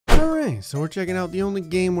Alright, so we're checking out the only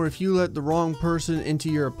game where if you let the wrong person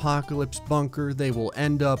into your apocalypse bunker, they will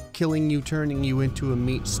end up killing you, turning you into a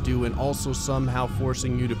meat stew, and also somehow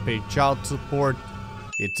forcing you to pay child support.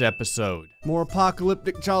 It's Episode. More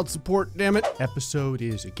apocalyptic child support, damn it. Episode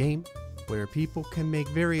is a game where people can make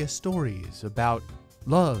various stories about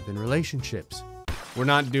love and relationships. We're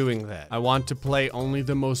not doing that. I want to play only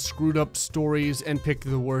the most screwed up stories and pick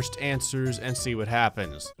the worst answers and see what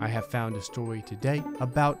happens. I have found a story today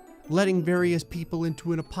about letting various people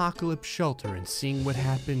into an apocalypse shelter and seeing what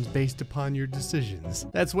happens based upon your decisions.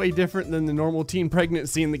 That's way different than the normal teen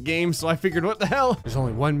pregnancy in the game, so I figured, what the hell? There's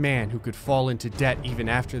only one man who could fall into debt even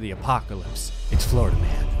after the apocalypse. It's Florida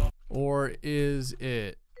Man. Or is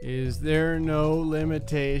it? Is there no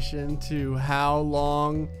limitation to how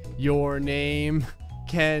long your name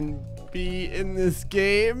can be in this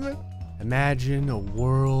game? Imagine a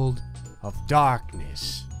world of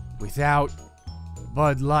darkness without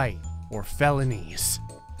Bud Light or felonies.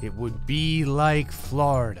 It would be like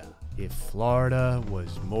Florida if Florida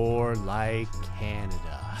was more like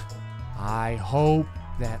Canada. I hope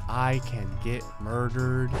that I can get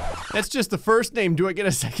murdered. That's just the first name. Do I get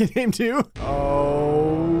a second name too?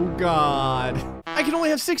 Oh God. I can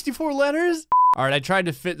only have 64 letters? All right, I tried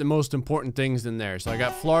to fit the most important things in there. So I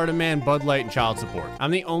got Florida Man, Bud Light, and child support. I'm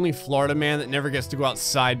the only Florida man that never gets to go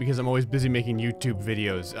outside because I'm always busy making YouTube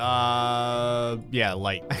videos. Yeah,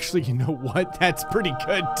 light. Actually, you know what? That's pretty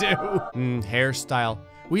good too. Hairstyle.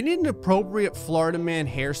 We need an appropriate Florida man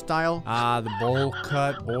hairstyle. The bowl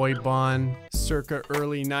cut, boy bun, circa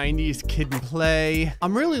early 90s kid and play.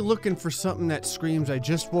 I'm really looking for something that screams I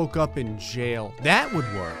just woke up in jail. That would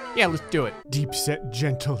work. Yeah, let's do it. Deep set,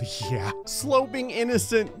 gentle, yeah. Sloping,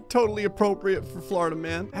 innocent, totally appropriate for Florida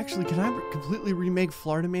man. Actually, can I completely remake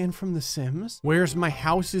Florida Man from The Sims? Where's my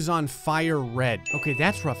house is on fire red? Okay,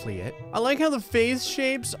 that's roughly it. I like how the face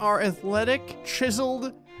shapes are athletic,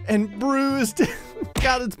 chiseled, and bruised.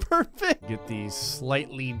 God, it's perfect. Get the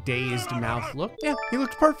slightly dazed mouth look. Yeah, he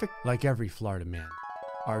looks perfect. Like every Florida man,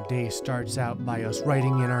 our day starts out by us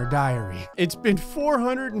writing in our diary. It's been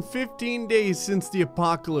 415 days since the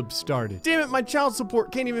apocalypse started. Damn it, my child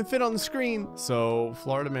support can't even fit on the screen. So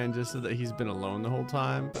Florida Man just said that he's been alone the whole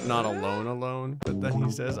time. Not alone, but then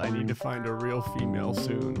he says, I need to find a real female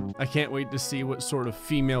soon. I can't wait to see what sort of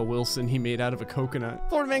female Wilson he made out of a coconut.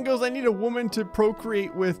 Florida Man goes, I need a woman to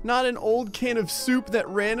procreate with, not an old can of soup that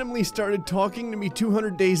randomly started talking to me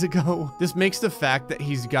 200 days ago. This makes the fact that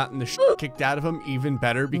he's gotten the shit kicked out of him even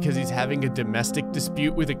better because he's having a domestic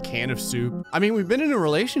dispute with a can of soup. I mean, we've been in a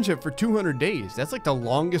relationship for 200 days. That's like the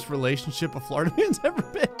longest relationship a Florida man's ever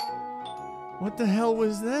been. What the hell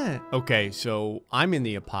was that? Okay, so I'm in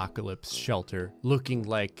the apocalypse shelter looking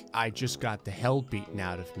like I just got the hell beaten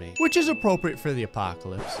out of me, which is appropriate for the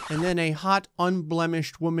apocalypse. And then a hot,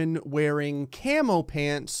 unblemished woman wearing camo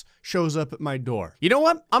pants shows up at my door. You know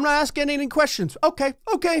what? I'm not asking any questions. Okay,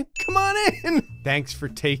 come on in. Thanks for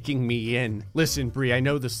taking me in. Listen, Bree, I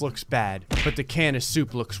know this looks bad, but the can of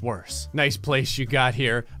soup looks worse. Nice place you got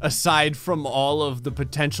here. Aside from all of the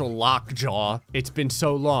potential lockjaw, it's been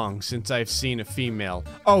so long since I've seen a female.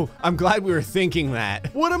 Oh, I'm glad we were thinking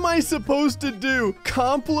that. What am I supposed to do?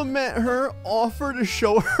 Compliment her, offer to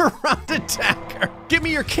show her around, attack her? Give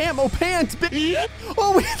me your camo pants, bitch.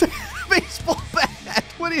 Oh, we have a baseball bat.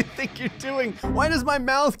 What do you think you're doing? Why does my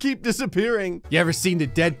mouth keep disappearing? You ever seen the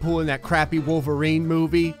Deadpool in that crappy Wolverine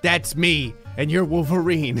movie? That's me. And you're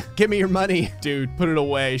Wolverine. Give me your money. Dude, put it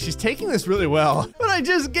away. She's taking this really well. But I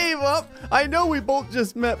just gave up. I know we both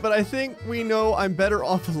just met, but I think we know I'm better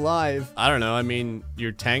off alive. I don't know. I mean,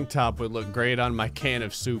 your tank top would look great on my can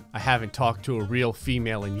of soup. I haven't talked to a real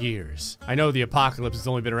female in years. I know the apocalypse has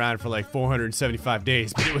only been around for like 475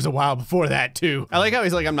 days, but it was a while before that too. I like how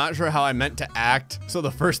he's like, I'm not sure how I meant to act. So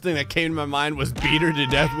the first thing that came to my mind was beat her to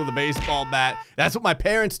death with a baseball bat. That's what my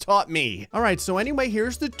parents taught me. All right, so anyway,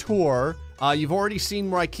 here's the tour. You've already seen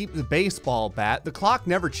where I keep the baseball bat. The clock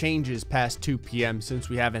never changes past 2 p.m. since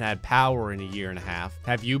we haven't had power in a year and a half.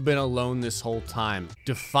 Have you been alone this whole time?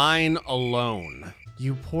 Define alone.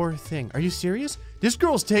 You poor thing. Are you serious? This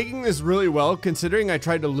girl's taking this really well, considering I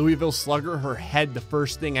tried to Louisville Slugger her head the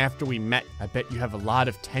first thing after we met. I bet you have a lot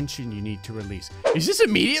of tension you need to release. Is this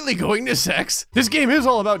immediately going to sex? This game is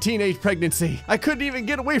all about teenage pregnancy. I couldn't even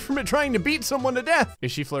get away from it trying to beat someone to death.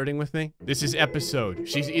 Is she flirting with me? This is Episode.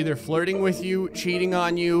 She's either flirting with you, cheating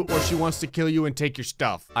on you, or she wants to kill you and take your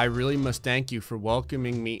stuff. I really must thank you for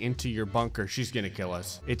welcoming me into your bunker. She's gonna kill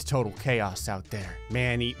us. It's total chaos out there.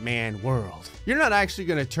 Man eat man world. You're not actually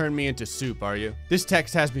gonna turn me into soup, are you? This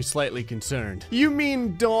text has me slightly concerned. You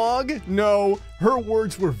mean dog? No, her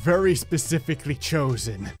words were very specifically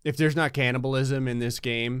chosen. If there's not cannibalism in this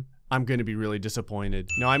game, I'm gonna be really disappointed.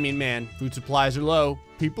 No, I mean, man, food supplies are low.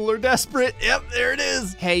 People are desperate. Yep, there it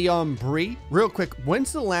is. Hey, Bree, real quick,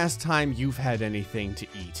 when's the last time you've had anything to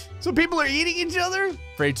eat? So people are eating each other?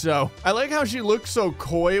 Afraid so. I like how she looked so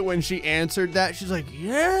coy when she answered that. She's like,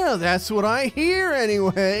 yeah, that's what I hear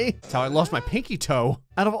anyway. That's how I lost my pinky toe.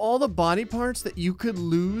 Out of all the body parts that you could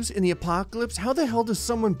lose in the apocalypse, how the hell does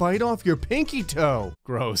someone bite off your pinky toe?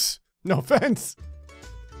 Gross. No offense.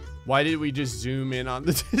 Why did we just zoom in on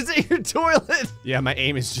the is that your toilet? Yeah, my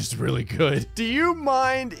aim is just really good. Do you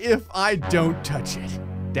mind if I don't touch it?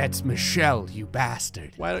 That's Michelle, you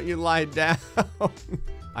bastard. Why don't you lie down?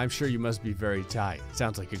 I'm sure you must be very tired.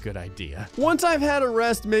 Sounds like a good idea. Once I've had a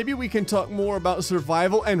rest, maybe we can talk more about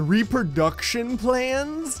survival and reproduction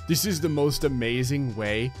plans. This is the most amazing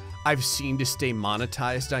way I've seen to stay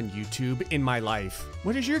monetized on YouTube in my life.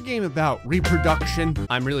 What is your game about? Reproduction?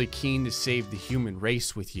 I'm really keen to save the human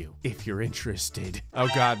race with you, if you're interested. Oh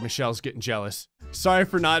God, Michelle's getting jealous. Sorry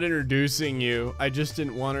for not introducing you. I just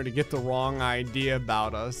didn't want her to get the wrong idea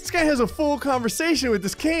about us. This guy has a full conversation with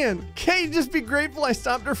this can. Can't you just be grateful I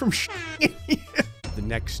stopped her from shitting you? The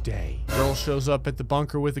next day, girl shows up at the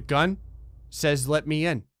bunker with a gun, says, let me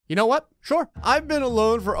in. You know what? Sure. I've been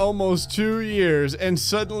alone for almost 2 years, and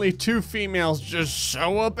suddenly 2 females just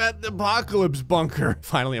show up at the apocalypse bunker.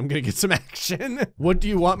 Finally, I'm gonna get some action. What do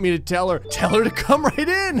you want me to tell her? Tell her to come right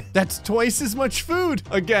in. That's twice as much food.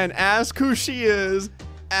 Again, ask who she is.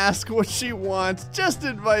 Ask what she wants. Just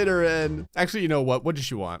invite her in. Actually, you know what? What does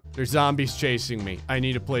she want? There's zombies chasing me. I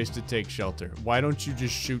need a place to take shelter. Why don't you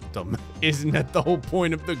just shoot them? Isn't that the whole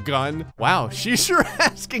point of the gun? Wow, she's sure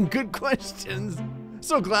asking good questions.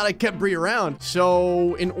 So glad I kept Bree around.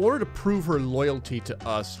 So in order to prove her loyalty to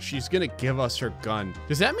us, she's gonna give us her gun.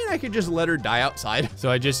 Does that mean I could just let her die outside? So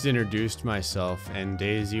I just introduced myself, and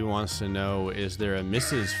Daisy wants to know, is there a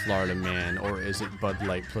Mrs. Florida Man, or is it Bud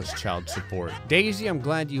Light plus child support? Daisy, I'm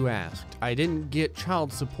glad you asked. I didn't get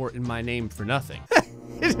child support in my name for nothing.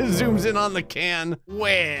 It zooms in on the can.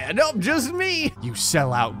 Where? Nope, just me. You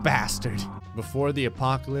sellout bastard. Before the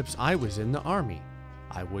apocalypse, I was in the army.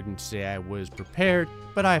 I wouldn't say I was prepared,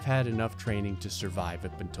 but I've had enough training to survive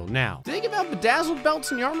up until now. Do they give out bedazzled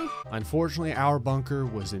belts in the army? Unfortunately, our bunker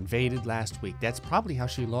was invaded last week. That's probably how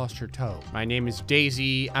she lost her toe. My name is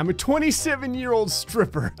Daisy. I'm a 27-year-old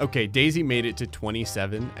stripper. Okay, Daisy made it to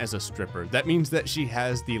 27 as a stripper. That means that she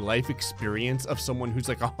has the life experience of someone who's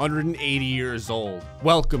like 180 years old.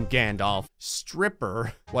 Welcome, Gandalf.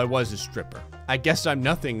 Stripper? Well, I was a stripper. I guess I'm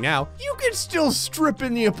nothing now. You can still strip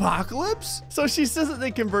in the apocalypse? So she says that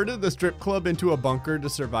they converted the strip club into a bunker to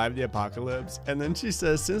survive the apocalypse. And then she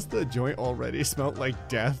says, since the joint already smelled like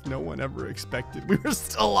death, no one ever expected we were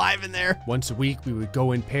still alive in there. Once a week, we would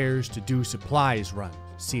go in pairs to do supplies runs.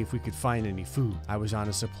 See if we could find any food. I was on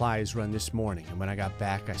a supplies run this morning, and when I got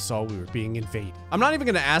back, I saw we were being invaded. I'm not even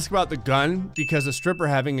gonna ask about the gun, because a stripper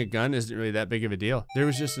having a gun isn't really that big of a deal. There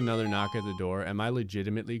was just another knock at the door. Am I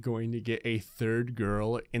legitimately going to get a third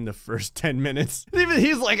girl in the first 10 minutes? Even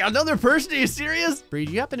he's like, another person? Are you serious? Bree,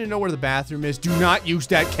 do you happen to know where the bathroom is? Do not use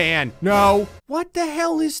that can. No. What the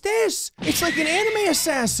hell is this? It's like an anime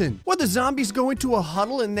assassin. What, the zombies go into a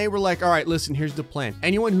huddle and they were like, all right, listen, here's the plan.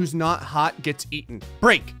 Anyone who's not hot gets eaten.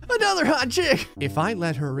 Break. Another hot chick. If I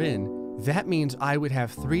let her in, that means I would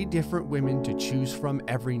have 3 different women to choose from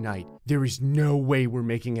every night. There is no way we're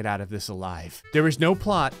making it out of this alive. There is no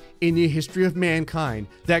plot in the history of mankind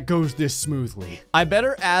that goes this smoothly. I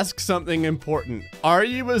better ask something important. Are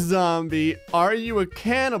you a zombie? Are you a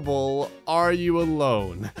cannibal? Are you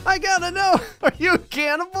alone? I gotta know. Are you a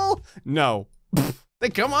cannibal? No. They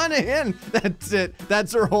come on in. That's it.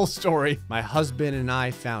 That's her whole story. My husband and I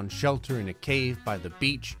found shelter in a cave by the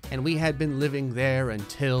beach, and we had been living there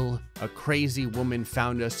until a crazy woman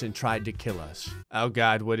found us and tried to kill us. Oh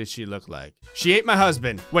God, what did she look like? She ate my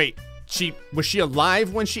husband. Wait. Was she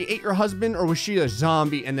alive when she ate your husband, or was she a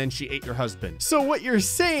zombie and then she ate your husband? So what you're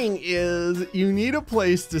saying is you need a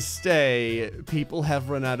place to stay. People have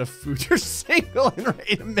run out of food. You're single and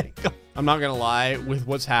ready to make up. I'm not gonna lie, with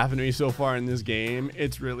what's happened to me so far in this game,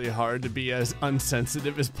 it's really hard to be as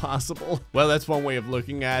unsensitive as possible. Well, that's one way of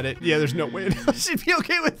looking at it. Yeah, there's no way she'd be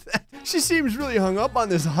okay with that. She seems really hung up on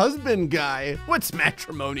this husband guy. What's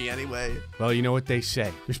matrimony anyway? Well, you know what they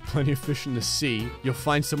say. There's plenty of fish in the sea. You'll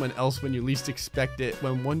find someone else when you least expect it.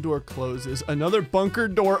 When one door closes, another bunker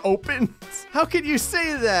door opens. How could you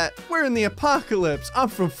say that? We're in the apocalypse. I'm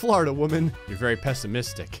from Florida, woman. You're very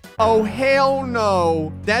pessimistic. Oh, hell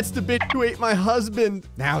no. That's the bitch who ate my husband.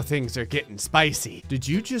 Now things are getting spicy. Did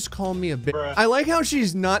you just call me a bitch? I like how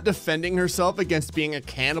she's not defending herself against being a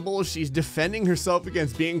cannibal. She's defending herself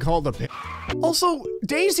against being called a bitch. Also,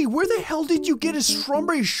 Daisy, where the hell did you get a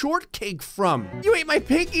strawberry shortcake from? You ate my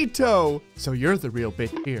pinky toe. So you're the real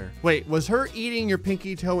bitch here. Wait, was her eating your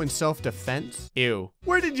pinky toe in self-defense? Ew.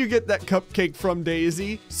 Where did you get that cupcake from,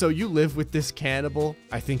 Daisy? So you live with this cannibal?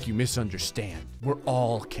 I think you misunderstand. We're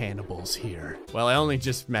all cannibals here. Well, I only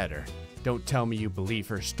just met her. Don't tell me you believe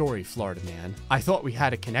her story, Florida man. I thought we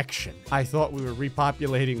had a connection. I thought we were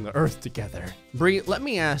repopulating the earth together. Bree, let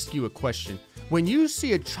me ask you a question. When you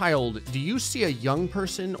see a child, do you see a young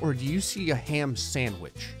person or do you see a ham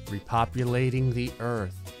sandwich? Repopulating the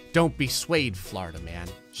earth. Don't be swayed, Florida man.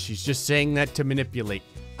 She's just saying that to manipulate.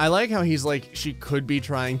 I like how he's like, she could be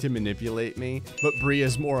trying to manipulate me, but Bree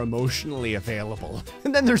is more emotionally available.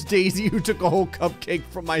 And then there's Daisy, who took a whole cupcake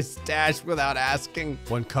from my stash without asking.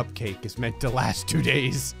 One cupcake is meant to last 2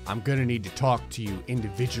 days. I'm gonna need to talk to you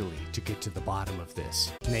individually to get to the bottom of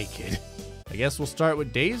this. Naked. I guess we'll start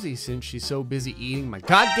with Daisy since she's so busy eating my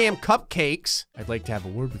goddamn cupcakes. I'd like to have a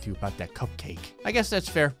word with you about that cupcake. I guess that's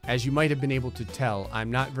fair. As you might have been able to tell,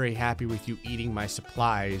 I'm not very happy with you eating my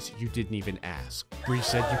supplies you didn't even ask. Bree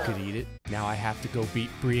said you could eat it. Now I have to go beat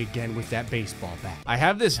Bree again with that baseball bat. I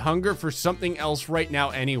have this hunger for something else right now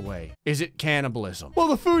anyway. Is it cannibalism? Well,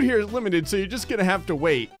 the food here is limited, so you're just gonna have to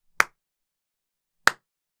wait.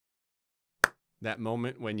 That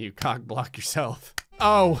moment when you cock block yourself.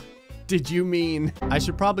 Oh. Did you mean? I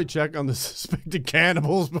should probably check on the suspected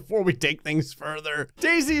cannibals before we take things further.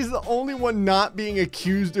 Daisy is the only one not being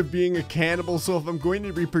accused of being a cannibal, so if I'm going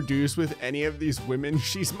to reproduce with any of these women,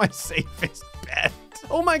 she's my safest bet.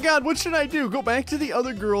 Oh my god, what should I do? Go back to the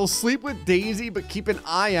other girls, sleep with Daisy, but keep an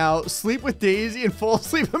eye out, sleep with Daisy, and fall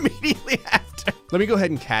asleep immediately after. Let me go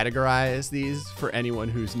ahead and categorize these for anyone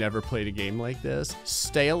who's never played a game like this.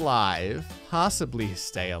 Stay alive, possibly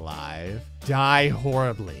stay alive, die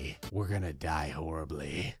horribly. We're gonna die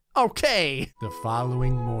horribly. Okay. The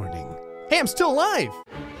following morning. Hey, I'm still alive.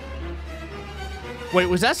 Wait,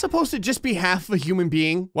 was that supposed to just be half of a human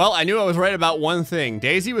being? Well, I knew I was right about one thing.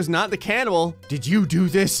 Daisy was not the cannibal. Did you do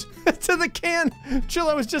this? To the can. Chill,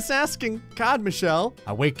 I was just asking. God, Michelle.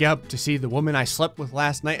 I wake up to see the woman I slept with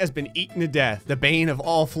last night has been eaten to death. The bane of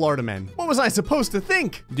all Florida men. What was I supposed to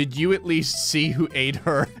think? Did you at least see who ate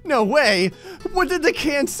her? No way. What did the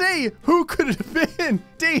can say? Who could it have been?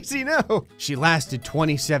 Daisy, no. She lasted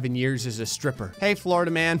 27 years as a stripper. Hey,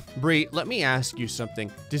 Florida man. Bree, let me ask you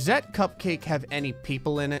something. Does that cupcake have any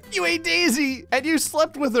people in it? You ate Daisy and you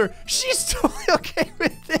slept with her. She's totally okay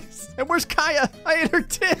with this. And where's Kaya? I ate her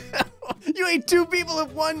too. You ate 2 people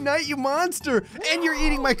in one night, you monster. And you're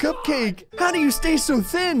eating my cupcake. How do you stay so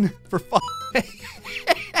thin? For fuck's sake.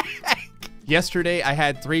 Yesterday, I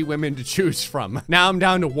had 3 women to choose from. Now I'm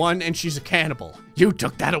down to 1 and she's a cannibal. You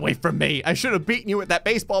took that away from me. I should have beaten you with that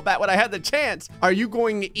baseball bat when I had the chance. Are you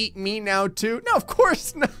going to eat me now too? No, of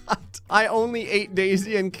course not. I only ate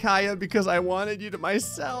Daisy and Kaya because I wanted you to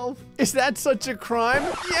myself. Is that such a crime?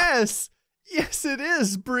 Yes. Yes, it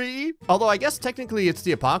is, Bree. Although I guess technically it's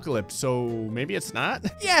the apocalypse, so maybe it's not.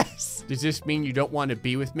 Yes. Does this mean you don't want to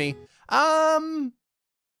be with me?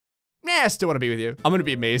 Yeah, I still want to be with you. I'm gonna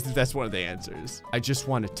be amazed if that's one of the answers. I just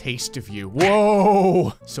want a taste of you.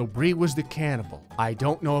 Whoa! So Bree was the cannibal. I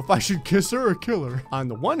don't know if I should kiss her or kill her. On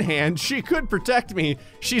the one hand, she could protect me.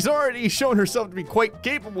 She's already shown herself to be quite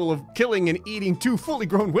capable of killing and eating 2 fully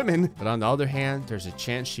grown women. But on the other hand, there's a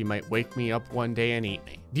chance she might wake me up one day and eat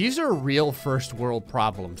me. These are real first world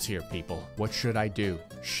problems here, people. What should I do?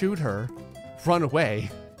 Shoot her? Run away?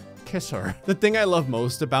 Kiss her? The thing I love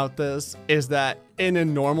most about this is that in a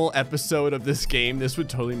normal episode of this game, this would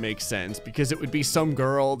totally make sense because it would be some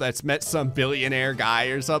girl that's met some billionaire guy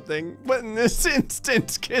or something. But in this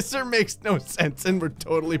instance, kiss her makes no sense and we're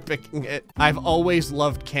totally picking it. I've always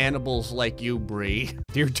loved cannibals like you, Bree.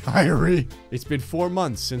 Dear diary, it's been 4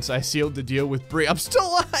 months since I sealed the deal with Bree. I'm still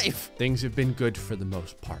alive. Things have been good for the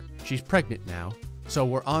most part. She's pregnant now. So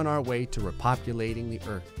we're on our way to repopulating the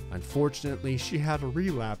earth. Unfortunately, she had a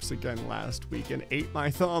relapse again last week and ate my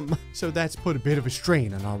thumb. So that's put a bit of a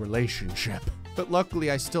strain on our relationship. But luckily,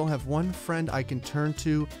 I still have one friend I can turn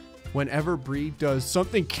to whenever Bree does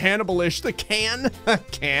something cannibalish. The can?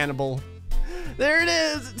 Cannibal. There it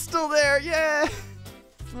is. It's still there. Yeah.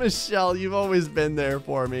 Michelle, you've always been there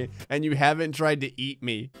for me, and you haven't tried to eat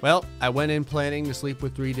me. Well, I went in planning to sleep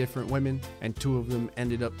with 3 different women, and 2 of them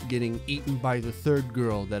ended up getting eaten by the 3rd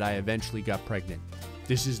girl that I eventually got pregnant.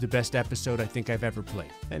 This is the best episode I think I've ever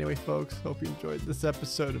played. Anyway, folks, hope you enjoyed this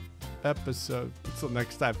episode. Until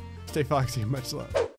next time, stay foxy and much love.